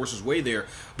kind of forced his way there.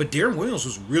 But Darren Williams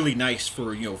was really nice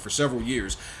for several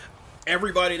years.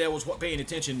 Everybody that was paying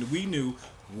attention, we knew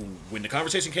when the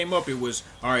conversation came up, it was,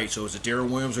 all right, so is it Darren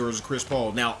Williams or is it Chris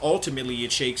Paul? Now, ultimately,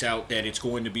 it shakes out that it's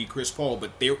going to be Chris Paul,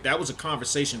 but that was a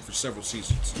conversation for several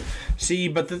seasons. See,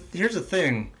 but here's the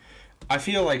thing. I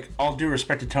feel like, all due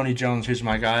respect to Tony Jones, who's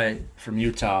my guy from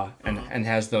Utah and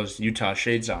has those Utah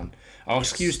shades on. I'll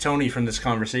excuse Tony from this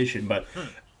conversation, but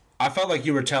I felt like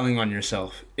you were telling on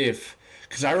yourself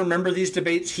because I remember these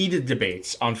heated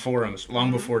debates on forums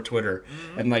long before Twitter,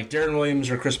 and like Darren Williams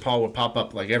or Chris Paul would pop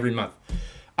up like every month.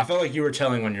 I felt like you were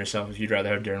telling on yourself if you'd rather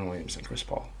have Darren Williams than Chris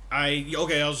Paul. I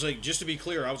was like, just to be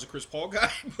clear, I was a Chris Paul guy,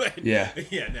 but no,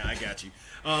 I got you.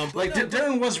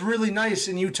 Darren was really nice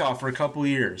in Utah for a couple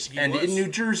years, and in New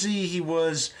Jersey he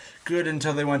was good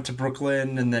until they went to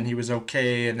Brooklyn, and then he was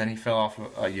okay, and then he fell off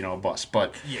a bus.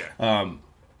 But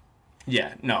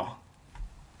no.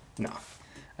 The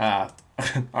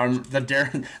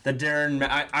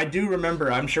Darren. I do remember.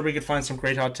 I'm sure we could find some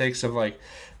great hot takes of like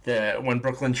when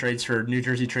Brooklyn trades for New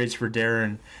Jersey trades for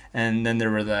Darren, and then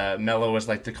there were the Melo was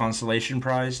like the consolation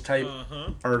prize type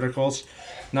articles.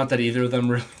 Not that either of them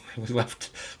really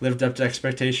lived up to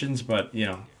expectations, but But you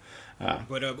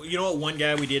know what? One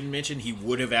guy we didn't mention, he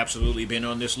would have absolutely been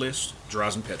on this list.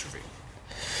 Drazen Petrovic.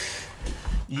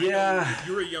 Yeah,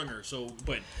 you're a younger,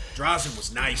 but Drazen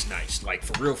was nice, like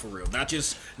for real, not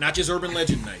just urban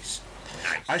legend nice.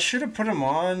 I should have put him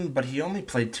on, but he only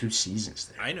played 2 seasons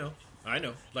there. I know.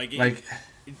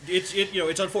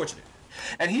 It's unfortunate.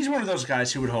 And he's one of those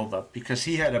guys who would hold up because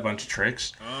he had a bunch of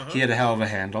tricks. He had a hell of a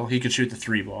handle. He could shoot the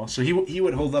 3 ball, so he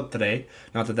would hold up today.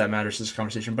 Not that matters to this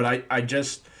conversation, but I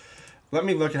just. Let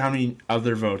me look at how many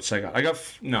other votes I got. I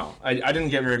didn't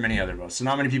get very many other votes, so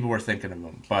not many people were thinking of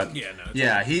him. But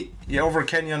he over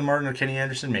Kenyon Martin or Kenny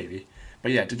Anderson maybe.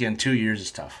 But yeah, again, 2 years is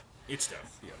tough. It's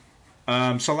tough.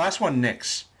 Yeah. So last one,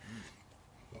 Knicks.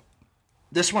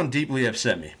 This one deeply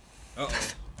upset me.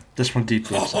 This one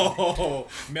deeply upset me.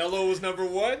 Melo was number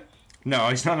 1? No,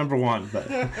 he's not number 1. But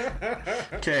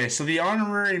okay, so the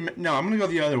honorary. No, I'm gonna go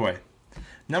the other way.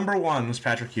 Number 1 was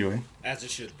Patrick Ewing. As it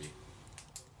should be.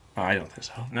 I don't think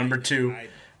so. Number 2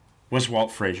 was Walt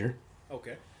Frazier.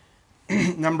 Okay.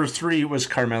 Number 3 was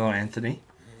Carmelo Anthony.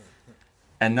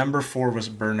 And number 4 was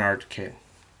Bernard King.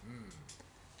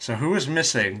 So who is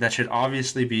missing that should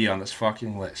obviously be on this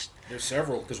fucking list? There's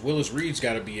several, because Willis Reed's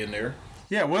got to be in there.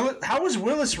 Yeah, how is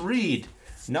Willis Reed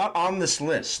not on this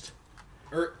list?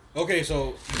 Okay,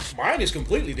 so mine is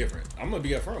completely different. I'm going to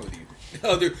be upfront with you.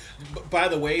 By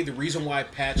the way, the reason why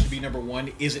Pat should be number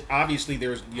 1 is obviously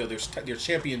there's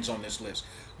champions on this list,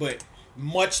 but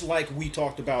much like we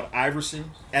talked about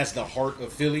Iverson as the heart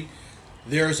of Philly,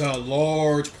 there's a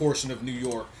large portion of New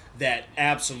York that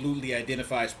absolutely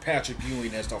identifies Patrick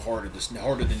Ewing as the heart of the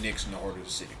Knicks and the heart of the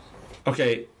city.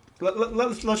 Okay,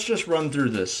 let's just run through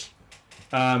this.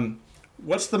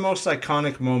 What's the most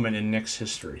iconic moment in Knicks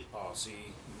history? Oh, see.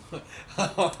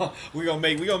 we're gonna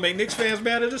make Knicks fans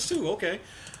mad at us too. Okay,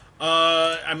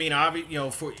 for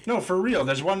real.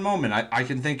 There's one moment I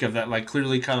can think of that like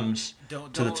clearly comes to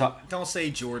the top. Don't say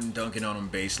Jordan dunking on him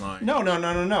baseline.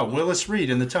 No. Willis Reed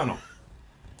in the tunnel.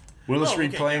 Willis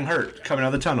Reed playing hurt coming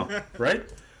out of the tunnel, right?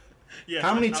 Yeah.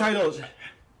 How many titles?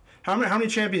 How many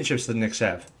championships did the Knicks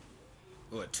have?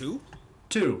 What, 2?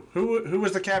 2. Who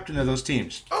was the captain of those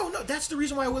teams? Oh, no, that's the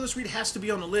reason why Willis Reed has to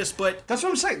be on the list, but... That's what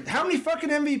I'm saying. How many fucking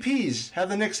MVPs have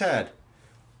the Knicks had?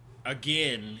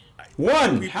 Again...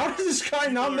 1! How does this guy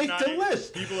not make the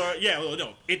list? People are... Yeah, well,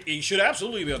 no. He should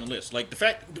absolutely be on the list. Like, the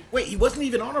fact... Wait, he wasn't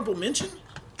even honorable mention?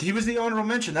 He was the honorable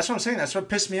mention. That's what I'm saying. That's what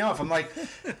pissed me off. I'm like...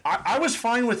 I was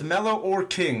fine with Melo or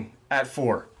King at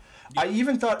 4. I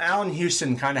even thought Allen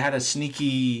Houston kind of had a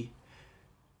sneaky...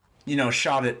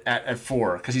 shot at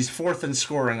 4 because he's 4th in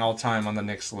scoring all time on the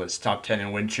Knicks list, top 10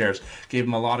 in win shares. Gave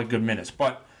him a lot of good minutes,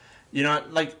 but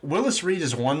like Willis Reed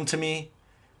is 1 to me,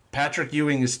 Patrick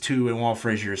Ewing is 2, and Walt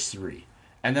Frazier is 3,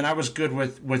 and then I was good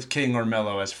with King or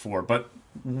Melo as 4. But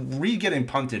Reed getting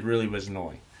punted really was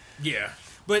annoying. Yeah,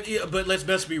 but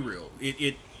let's be real.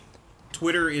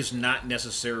 Twitter is not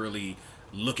necessarily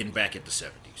looking back at the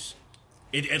 70s.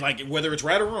 It like whether it's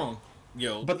right or wrong.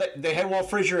 But they had Walt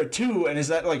Frazier at 2, and is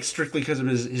that like strictly because of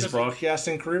his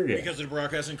broadcasting career? Yeah. Because of the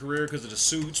broadcasting career, because of the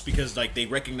suits, because like they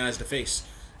recognize the face.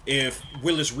 If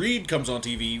Willis Reed comes on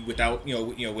TV without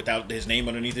without his name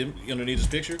underneath his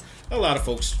picture, a lot of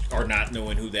folks are not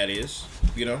knowing who that is.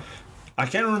 I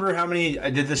can't remember how many I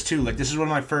did this too. Like this is one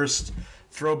of my first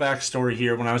throwback story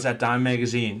here when I was at Dime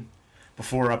Magazine.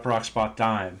 before Up Rock Spot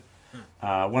Dime.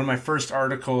 One of my first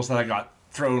articles that I got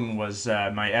thrown was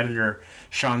my editor,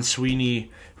 Sean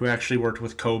Sweeney, who actually worked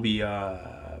with Kobe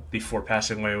before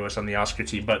passing away, was on the Oscar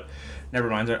team. But never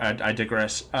mind, I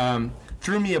digress.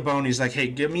 Threw me a bone. He's like, hey,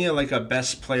 give me a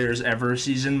best players ever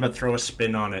season, but throw a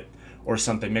spin on it or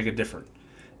something, make it different.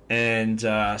 And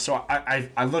so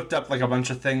I looked up a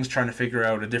bunch of things trying to figure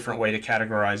out a different way to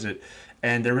categorize it.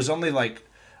 And there was only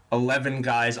 11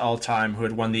 guys all time who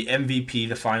had won the MVP,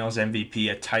 the finals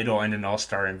MVP, a title, and an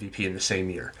all-star MVP in the same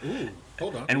year. Ooh,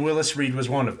 hold on. And Willis Reed was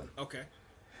one of them. Okay.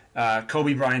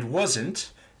 Kobe Bryant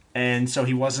wasn't, and so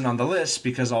he wasn't on the list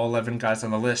because all 11 guys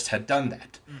on the list had done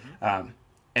that. Mm-hmm.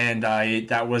 And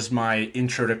that was my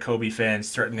intro to Kobe fans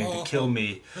threatening to kill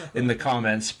me in the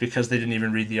comments because they didn't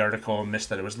even read the article and missed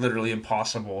that it was literally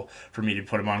impossible for me to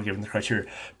put him on given the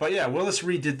criteria. But yeah, Willis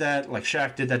Reed did that,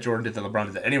 Shaq did that, Jordan did that, LeBron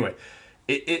did that. Anyway,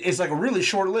 it's a really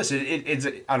short list. It's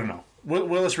I don't know.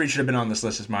 Willis Reed should have been on this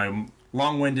list is my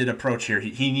long-winded approach here.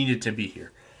 He needed to be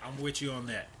here. I'm with you on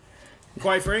that.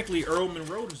 Quite frankly, Earl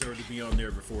Monroe deserved to be on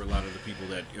there before a lot of the people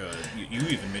that you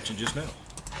even mentioned just now.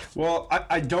 Well,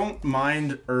 I don't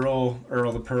mind Earl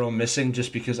the Pearl missing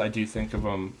just because I do think of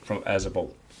him as a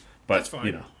Bullet. But, that's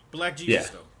fine. Black Jesus,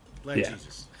 though. Black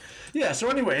Jesus. Yeah, so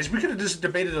anyways, we could have just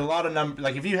debated a lot of numbers.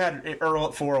 If you had Earl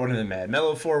at 4, I would have been mad.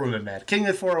 Melo at 4, I would have been mad. King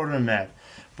at 4, I would have been mad.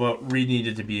 But Reed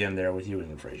needed to be in there with Ewing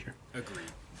and Frazier. Agreed.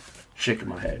 Shaking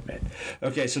my head, man.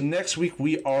 Okay, so next week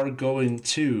we are going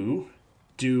to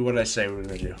do what I say we're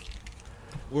going to do.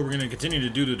 Well, we're going to continue to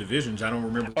do the divisions. I don't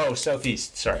remember. Oh,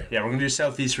 Southeast. Sorry. Yeah, we're going to do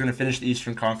Southeast. We're going to finish the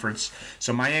Eastern Conference.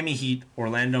 So Miami Heat,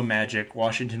 Orlando Magic,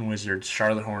 Washington Wizards,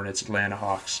 Charlotte Hornets, Atlanta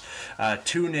Hawks.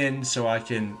 Tune in so I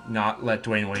can not let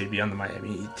Dwayne Wade be on the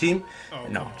Miami Heat team. Oh,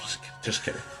 no, just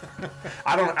kidding.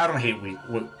 I don't hate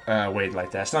Wade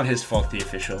like that. It's not his fault the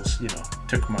officials,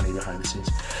 took money behind the scenes.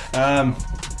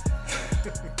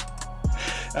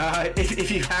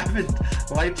 If you haven't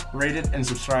liked, rated, and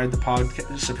subscribed to the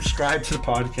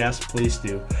podcast, please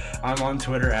do. I'm on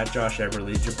Twitter at Josh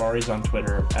Eberly. Jabari's on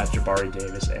Twitter at Jabari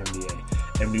Davis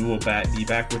NBA. And we will be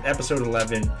back with episode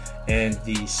 11 and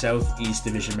the Southeast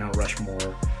Division Mount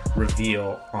Rushmore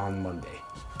reveal on Monday.